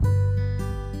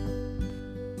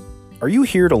Are you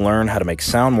here to learn how to make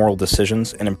sound moral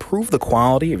decisions and improve the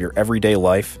quality of your everyday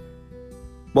life?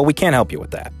 Well, we can't help you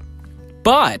with that.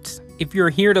 But if you're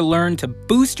here to learn to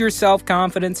boost your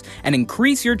self-confidence and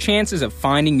increase your chances of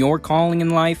finding your calling in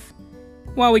life,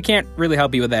 well, we can't really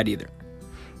help you with that either.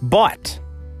 But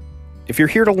if you're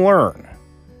here to learn,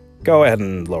 go ahead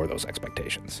and lower those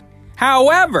expectations.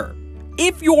 However,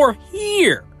 if you're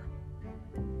here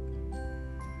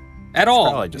at all,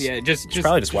 Probably just, yeah, just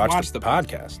watch the podcast.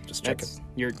 podcast. Just check it.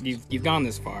 You've gone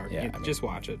this far. Yeah, Just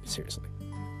watch it. Seriously.